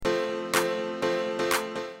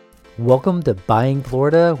Welcome to Buying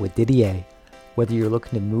Florida with Didier. Whether you're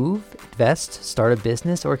looking to move, invest, start a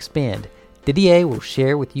business, or expand, Didier will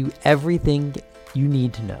share with you everything you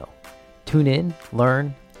need to know. Tune in,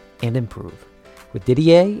 learn, and improve with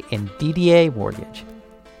Didier and DDA Mortgage.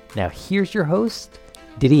 Now here's your host,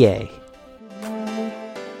 Didier.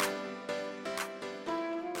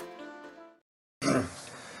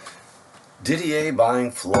 Didier Buying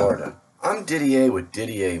Florida. I'm Didier with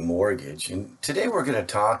Didier Mortgage, and today we're going to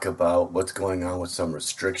talk about what's going on with some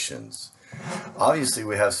restrictions. Obviously,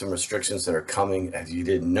 we have some restrictions that are coming, as you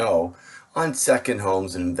didn't know, on second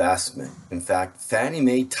homes and investment. In fact, Fannie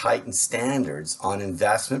Mae tightened standards on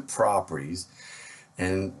investment properties,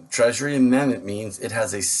 and Treasury Amendment means it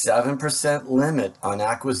has a 7% limit on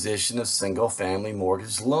acquisition of single-family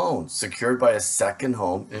mortgage loans secured by a second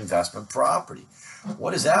home investment property.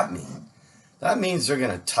 What does that mean? That means they're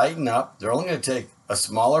going to tighten up. They're only going to take a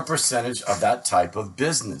smaller percentage of that type of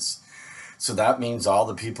business. So that means all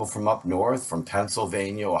the people from up north, from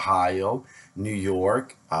Pennsylvania, Ohio, New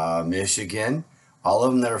York, Michigan, all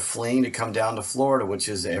of them that are fleeing to come down to Florida, which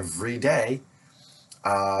is every day,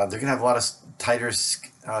 they're going to have a lot of tighter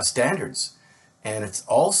standards. And it's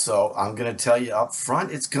also, I'm going to tell you up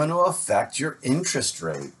front, it's going to affect your interest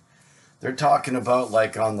rate. They're talking about,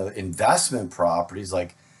 like, on the investment properties,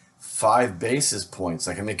 like 5 basis points.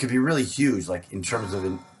 Like, I mean, it could be really huge, like in terms of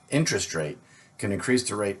an interest rate, can increase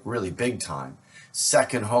the rate really big time.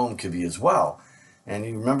 Second home could be as well. And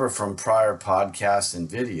you remember from prior podcasts and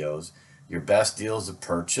videos, your best deal is a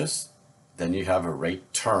purchase, then you have a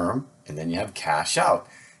rate term, and then you have cash out,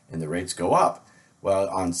 and the rates go up. Well,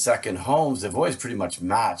 on second homes, they've always pretty much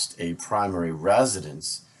matched a primary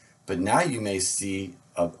residence, but now you may see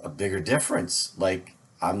a bigger difference. Like,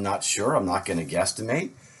 I'm not sure, I'm not going to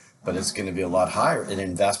guesstimate, but it's going to be a lot higher. An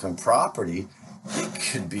investment property,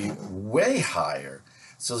 it could be way higher.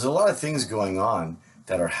 So there's a lot of things going on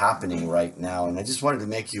that are happening right now, and I just wanted to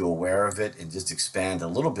make you aware of it and just expand a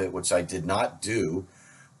little bit, which I did not do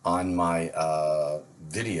on my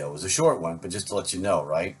video. It was a short one, but just to let you know,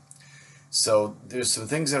 right? So there's some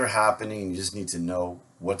things that are happening, and you just need to know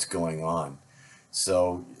what's going on.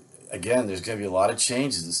 So again, there's going to be a lot of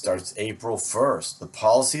changes. It starts April 1st. The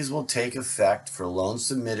policies will take effect for loans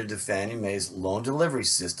submitted to Fannie Mae's loan delivery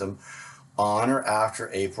system on or after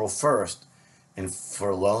April 1st, and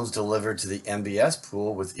for loans delivered to the MBS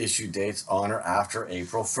pool with issue dates on or after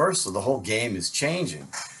April 1st. So the whole game is changing.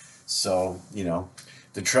 So,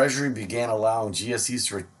 the Treasury began allowing GSEs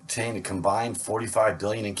to retain a combined $45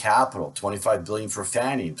 billion in capital, $25 billion for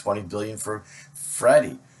Fannie, and $20 billion for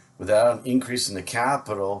Freddie. Without an increase in the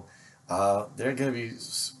capital, they're going to be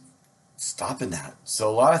stopping that. So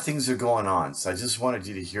a lot of things are going on. So I just wanted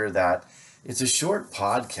you to hear that. It's a short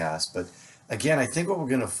podcast, but again, I think what we're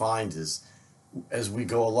going to find is as we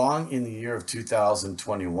go along in the year of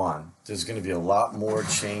 2021, there's going to be a lot more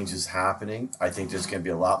changes happening. I think there's going to be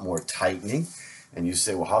a lot more tightening. And you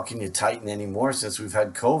say, well, how can you tighten anymore since we've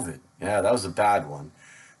had COVID? Yeah, that was a bad one.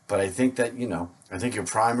 But I think that, I think your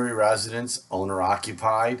primary residence, owner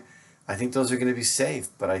occupied, I think those are going to be safe.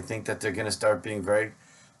 But I think that they're going to start being very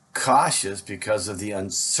cautious because of the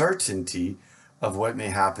uncertainty of what may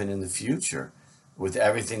happen in the future with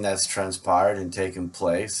everything that's transpired and taken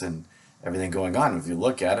place and everything going on. If you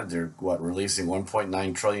look at it, they're releasing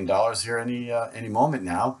 $1.9 trillion here any moment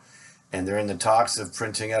now. And they're in the talks of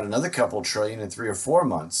printing out another couple trillion in 3 or 4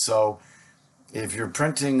 months. So if you're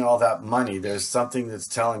printing all that money, there's something that's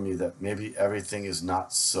telling me that maybe everything is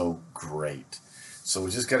not so great. So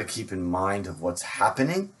we just got to keep in mind of what's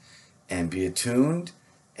happening and be attuned.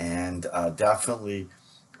 And definitely,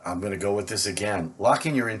 I'm going to go with this again. Lock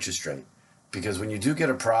in your interest rate. Because when you do get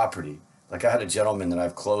a property, like I had a gentleman that I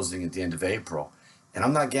have closing at the end of April, and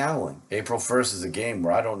I'm not gambling. April 1st is a game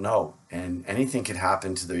where I don't know, and anything could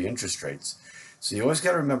happen to the interest rates. So you always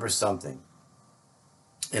got to remember something.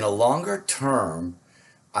 In a longer term,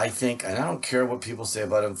 I think, and I don't care what people say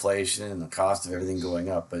about inflation and the cost of everything going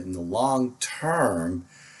up, but in the long term,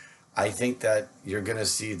 I think that you're going to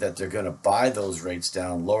see that they're going to buy those rates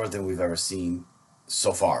down lower than we've ever seen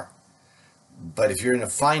so far. But if you're in a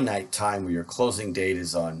finite time where your closing date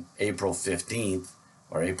is on April 15th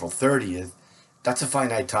or April 30th, that's a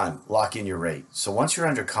finite time. Lock in your rate. So once you're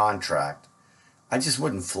under contract, I just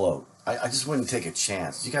wouldn't float. I just wouldn't take a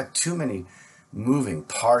chance. You got too many moving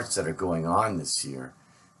parts that are going on this year.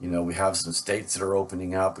 We have some states that are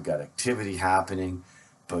opening up. We got activity happening.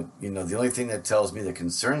 But, the only thing that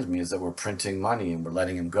concerns me is that we're printing money and we're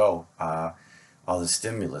letting them go, all the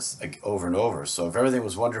stimulus over and over. So if everything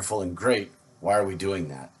was wonderful and great, why are we doing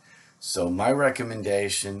that? So my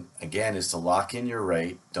recommendation, again, is to lock in your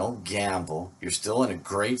rate. Don't gamble. You're still in a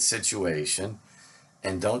great situation,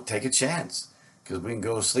 and don't take a chance, because we can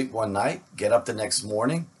go to sleep one night, get up the next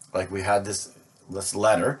morning, like we had this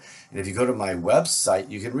letter. And if you go to my website,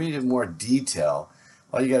 you can read it in more detail.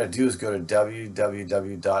 All you got to do is go to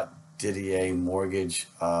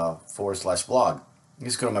www.didiermortgage.com/blog. You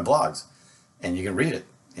just go to my blogs and you can read it.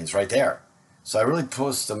 It's right there. So I really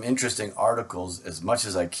post some interesting articles as much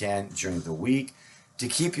as I can during the week to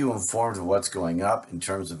keep you informed of what's going up in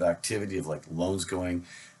terms of activity, of like loans going,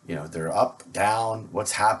 they're up, down,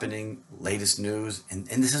 what's happening, latest news. And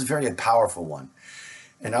this is very a powerful one.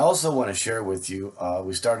 And I also want to share with you,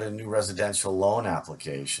 we started a new residential loan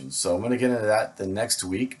application. So I'm going to get into that the next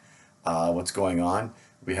week, what's going on.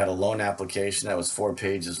 We had a loan application that was 4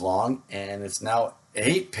 pages long, and it's now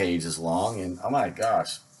 8 pages long. And oh my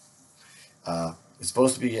gosh, it's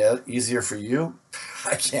supposed to be easier for you.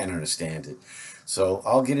 I can't understand it. So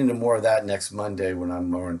I'll get into more of that next Monday when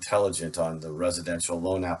I'm more intelligent on the residential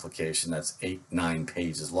loan application that's 8-9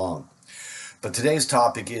 pages long. But today's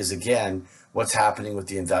topic is, again, what's happening with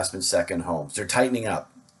the investment second homes. They're tightening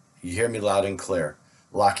up. You hear me loud and clear.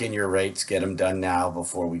 Lock in your rates. Get them done now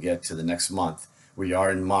before we get to the next month. We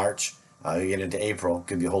are in March. You get into April.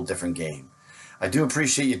 Could be a whole different game. I do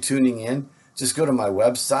appreciate you tuning in. Just go to my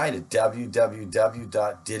website at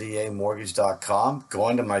www.didiermortgage.com. Go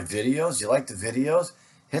into my videos. You like the videos?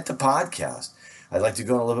 Hit the podcast. I'd like to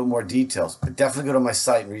go into a little bit more details, but definitely go to my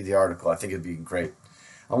site and read the article. I think it'd be great.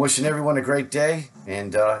 I'm wishing everyone a great day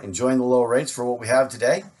and enjoying the low rates for what we have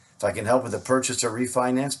today. If I can help with a purchase or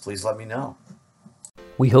refinance, please let me know.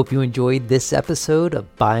 We hope you enjoyed this episode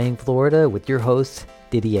of Buying Florida with your host,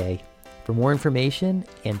 Didier. For more information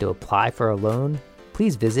and to apply for a loan,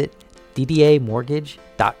 please visit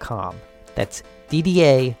ddamortgage.com. That's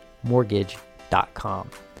ddamortgage.com.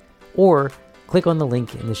 Or click on the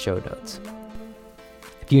link in the show notes.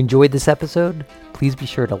 If you enjoyed this episode, please be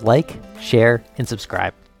sure to like, share, and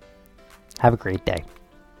subscribe. Have a great day.